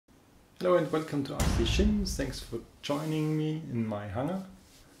Hello and welcome to RCSchim. Thanks for joining me in my hangar.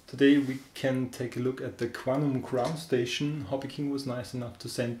 Today we can take a look at the Quanum Groundstation Hobbyking was nice enough to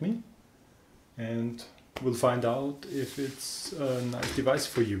send me, and we'll find out if it's a nice device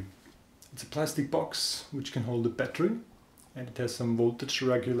for you. It's a plastic box which can hold a battery, and it has some voltage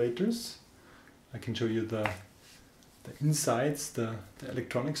regulators. I can show you the insides, the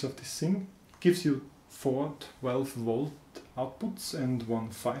electronics of this thing. It gives you 4 12 volt outputs and one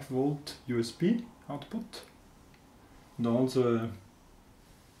 5 volt USB output, and also a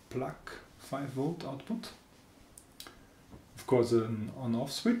plug 5 volt output. Of course, an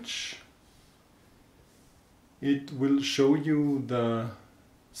on-off switch. It will show you the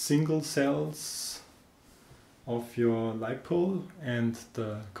single cells of your Lipo and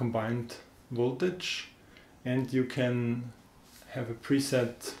the combined voltage, and you can have a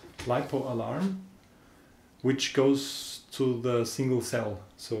preset Lipo alarm which goes to the single cell.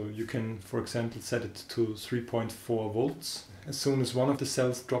 So you can, for example, set it to 3.4 volts. As soon as one of the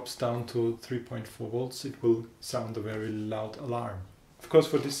cells drops down to 3.4 volts, it will sound a very loud alarm. Of course,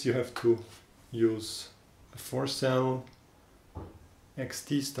 for this you have to use a 4-cell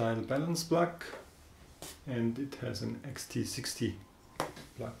XT style balance plug, and it has an XT60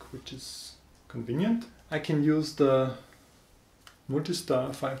 plug, which is convenient. I can use the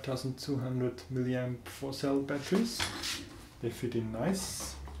Multistar 5200 mAh 4-cell batteries. They fit in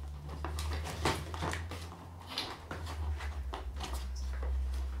nice.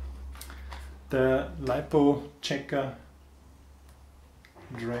 The Lipo checker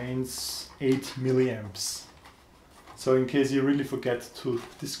drains 8 milliamps. So in case you really forget to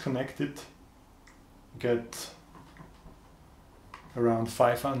disconnect it, you get around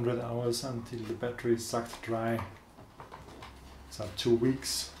 500 hours until the battery is sucked dry. So 2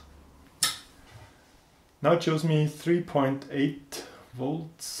 weeks. Now it shows me 3.8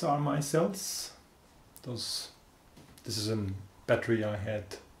 volts are my cells. This is a battery I had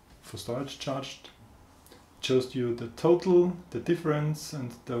for storage charged. It shows you the total, the difference,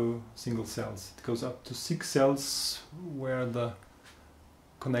 and the single cells. It goes up to 6 cells where the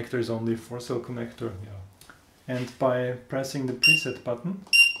connector is only 4-cell connector. Yeah. And by pressing the preset button,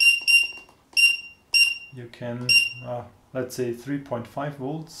 you can let's say 3.5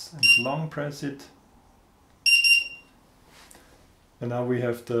 volts and long press it. And now we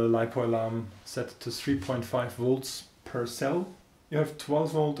have the Lipo alarm set to 3.5 volts per cell. You have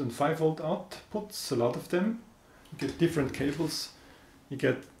 12 volt and 5 volt outputs, a lot of them. You get different cables. You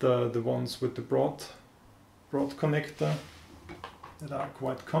get the ones with the broad connector that are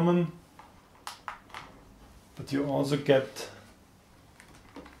quite common. But you also get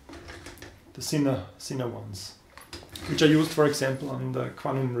the thinner ones, which are used, for example, on the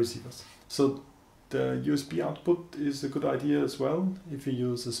Quanum receivers. So the USB output is a good idea as well if you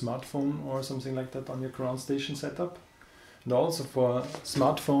use a smartphone or something like that on your Groundstation setup. And also for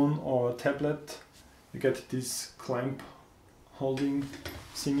smartphone or tablet, you get this clamp holding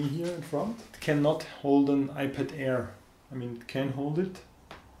thingy here in front. It cannot hold an iPad Air. I mean, it can hold it,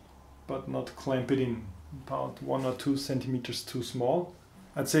 but not clamp it in. About 1 or 2 centimeters too small.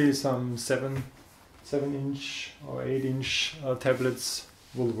 I'd say some 7-inch or 8-inch tablets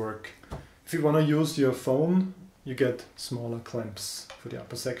will work. If you want to use your phone, you get smaller clamps for the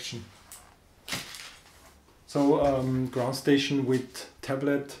upper section. So Groundstation with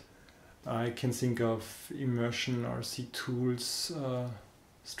tablet, I can think of immersion RC tools,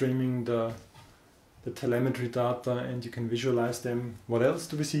 streaming the telemetry data, and you can visualize them. What else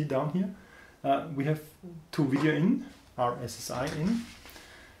do we see down here? We have 2 video in, RCSI in,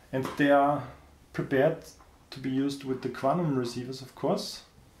 and they are prepared to be used with the Quanum receivers, of course.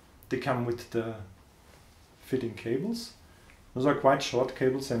 They come with the fitting cables. Those are quite short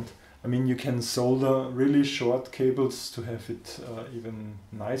cables, and I mean, you can solder really short cables to have it even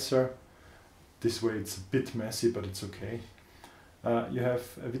nicer. This way it's a bit messy, but it's okay. You have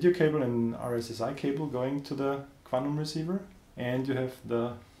a video cable and RCSI cable going to the Quanum receiver, and you have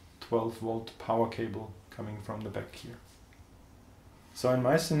the 12 volt power cable coming from the back here. So in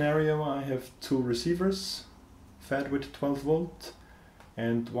my scenario, I have 2 receivers fed with 12 volt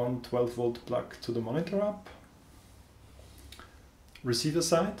and one 12 volt plug to the monitor up. Receiver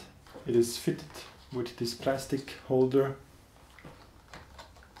side, it is fitted with this plastic holder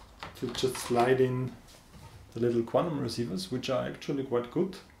to just slide in the little Quanum receivers, which are actually quite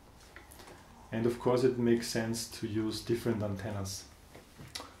good. And of course it makes sense to use different antennas.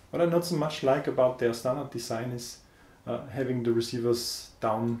 What I not so much like about their standard design is having the receivers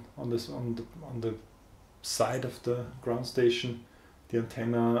down on the side of the Groundstation. The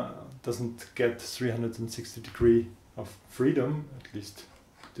antenna doesn't get 360 degree of freedom, at least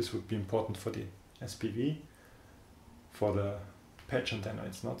this would be important for the SPV. For the patch antenna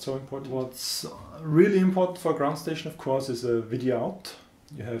it's not so important. What's really important for ground station, of course, is a video out.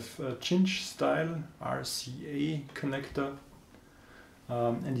 You have a cinch style RCA connector,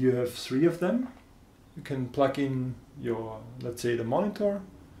 and you have 3 of them. You can plug in your, let's say, the monitor.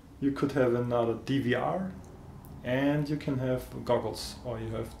 You could have another DVR, and you can have goggles, or you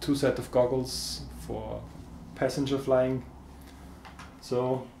have 2 sets of goggles for passenger flying.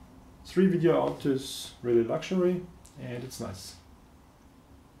 So 3 video out is really luxury, and it's nice.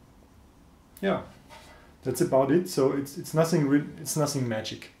 Yeah, that's about it. So it's nothing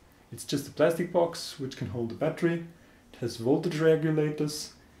magic. It's just a plastic box which can hold a battery. It has voltage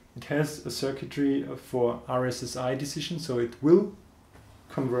regulators. It has a circuitry for RSSI decision, so it will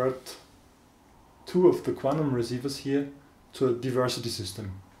convert 2 of the Quanum receivers here to a diversity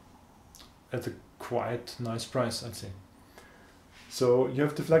system at a quite nice price, I'd say. So you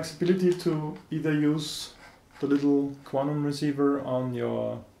have the flexibility to either use the little Quanum receiver on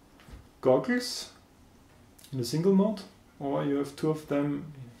your goggles in a single mode, or you have 2 of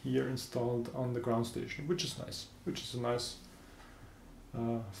them here installed on the ground station, which is nice, which is a nice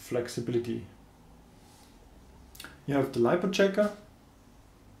flexibility. You have the Lipo checker,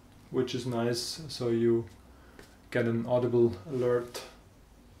 which is nice, so you get an audible alert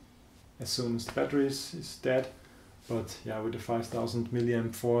as soon as the battery is dead. But yeah, with a 5000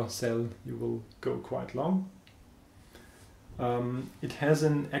 milliamp 4 cell you will go quite long. It has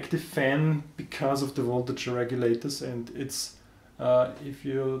an active fan because of the voltage regulators, and it's if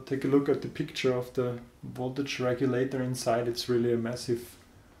you take a look at the picture of the voltage regulator inside, it's really a massive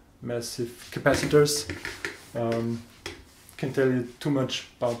capacitors. Can't tell you too much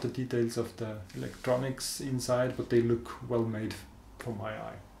about the details of the electronics inside, but they look well made for my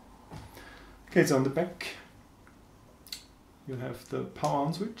eye. Okay, so on the back you have the power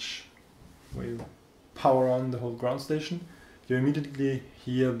on switch where you power on the whole ground station. You immediately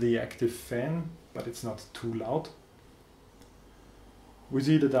hear the active fan, but it's not too loud. We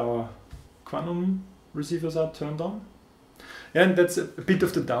see that our Quanum receivers are turned on. And that's a bit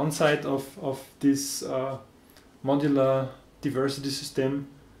of the downside of this modular diversity system.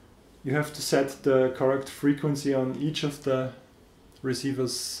 You have to set the correct frequency on each of the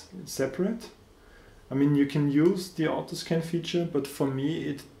receivers separate. I mean, you can use the Autoscan feature, but for me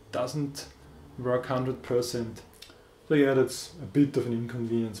it doesn't work 100%. So yeah, that's a bit of an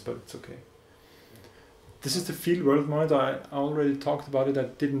inconvenience, but it's okay. This is the field world monitor. I already talked about it. I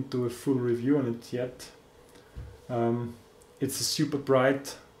didn't do a full review on it yet. It's a super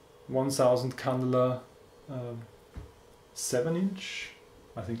bright 1000 candela 7-inch,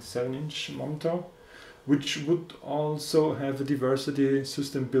 I think 7-inch monitor, which would also have a diversity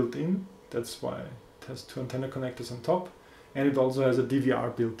system built in. That's why it has 2 antenna connectors on top, and it also has a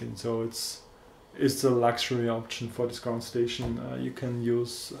DVR built in. So it's a luxury option for this ground station. You can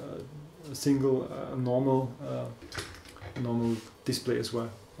use a single normal display as well.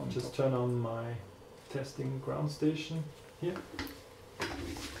 I'll just turn on my testing ground station here.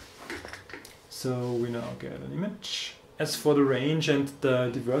 So we now get an image. As for the range and the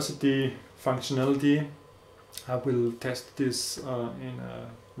diversity functionality, I will test this in a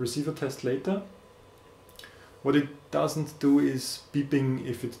receiver test later. What it doesn't do is beeping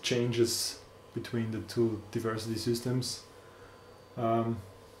if it changes between the 2 diversity systems.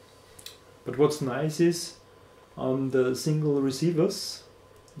 But what's nice is on the single receivers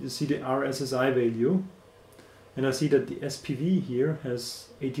you see the RSSI value, and I see that the SPV here has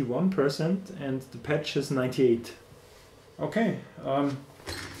 81% and the patch has 98%. Okay,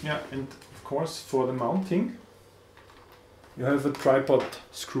 yeah, and of course for the mounting you have a tripod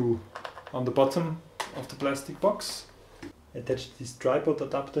screw on the bottom of the plastic box. Attach this tripod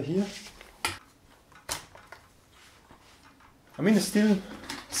adapter here. I mean, I still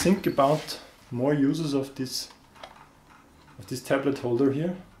think about more uses of this tablet holder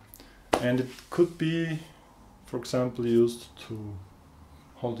here, and it could be, for example, used to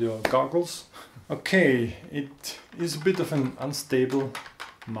hold your goggles. Okay, it is a bit of an unstable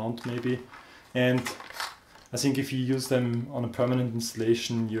mount maybe, and I think if you use them on a permanent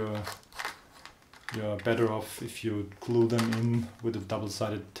installation, you're better off if you glue them in with a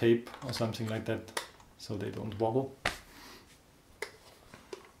double-sided tape or something like that, so they don't wobble.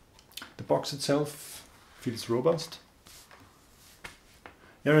 The box itself feels robust.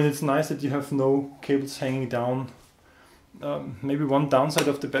 Yeah, and it's nice that you have no cables hanging down. Maybe one downside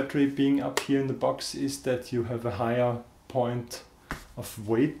of the battery being up here in the box is that you have a higher point of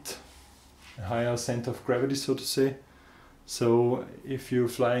weight, a higher center of gravity, so to say. So if you're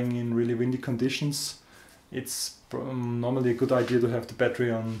flying in really windy conditions, it's normally a good idea to have the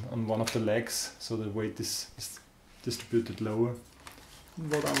battery on one of the legs, so the weight is distributed lower.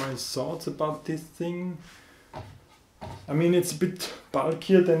 What are my thoughts about this thing? I mean, it's a bit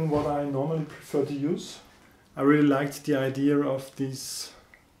bulkier than what I normally prefer to use. I really liked the idea of this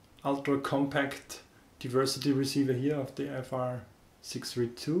ultra compact diversity receiver here of the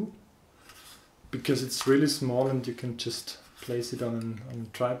FR632, because it's really small and you can just place it on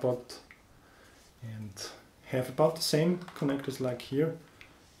a tripod and have about the same connectors like here.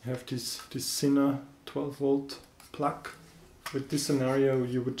 You have this thinner 12 volt plug. With this scenario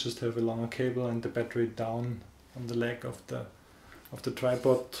you would just have a longer cable and the battery down on the leg of the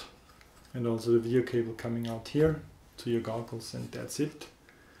tripod, and also the video cable coming out here to your goggles, and that's it.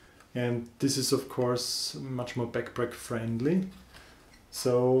 And this is of course much more backpack friendly,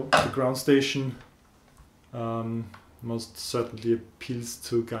 so the Groundstation most certainly appeals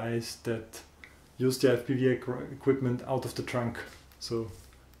to guys that use the FPV equipment out of the trunk. So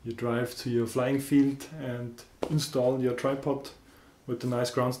you drive to your flying field and install your tripod with the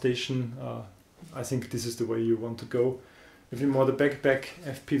nice Groundstation. I think this is the way you want to go. If you're more the backpack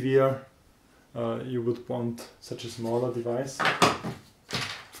FPVer, you would want such a smaller device.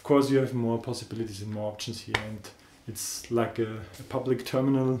 Of course you have more possibilities and more options here, and it's like a public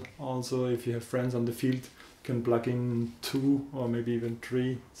terminal also. If you have friends on the field, you can plug in 2 or maybe even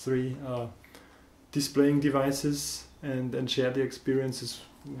three displaying devices and share the experiences,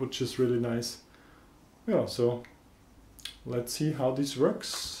 which is really nice. Yeah, so let's see how this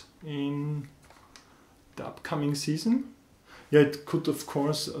works in the upcoming season. Yeah, it could of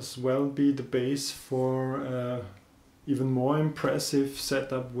course as well be the base for even more impressive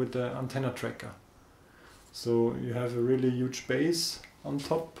setup with the antenna tracker. So you have a really huge base on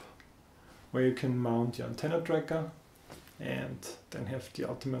top where you can mount your antenna tracker and then have the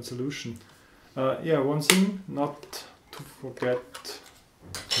ultimate solution. Yeah, one thing not to forget,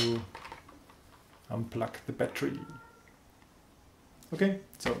 to unplug the battery. Okay,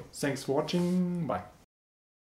 so thanks for watching, bye.